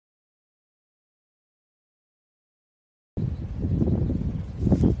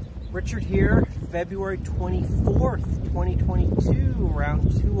Richard here, February 24th, 2022,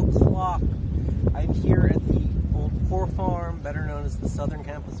 around 2 o'clock. I'm here at the old Poor Farm, better known as the southern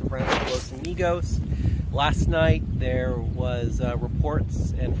campus of Rancho Los Amigos. Last night there was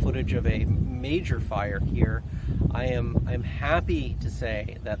reports and footage of a major fire here. I'm happy to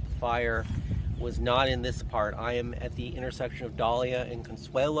say that the fire was not in this part. I am at the intersection of Dahlia and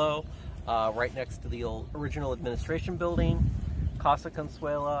Consuelo, right next to the old original administration building. Casa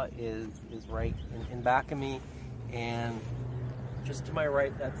Consuela is right in back of me, and just to my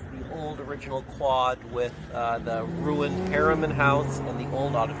right, that's the old original quad with the ruined Harriman House and the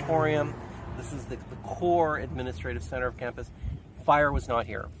old auditorium. This is the core administrative center of campus. Fire was not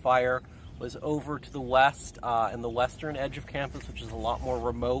here. Fire was over to the west and the western edge of campus, which is a lot more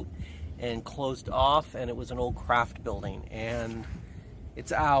remote and closed off, and it was an old craft building, and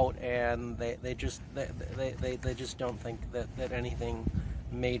it's out, and they just don't think that anything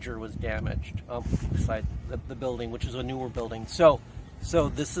major was damaged besides the building, which is a newer building. So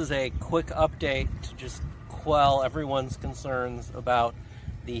this is a quick update to just quell everyone's concerns about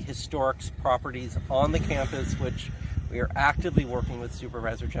the historic properties on the campus, which we are actively working with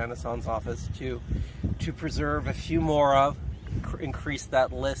Supervisor Janice's office to preserve a few more of, increase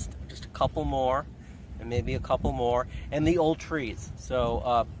that list just a couple more, and maybe a couple more, and the old trees.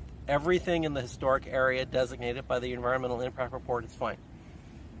 So everything in the historic area designated by the Environmental Impact Report is fine.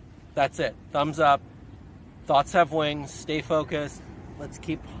 That's it. Thumbs up. Thoughts have wings. Stay focused. Let's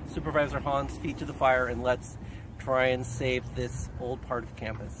keep Supervisor Hahn's feet to the fire, and let's try and save this old part of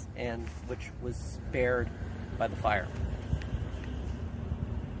campus, and which was spared by the fire.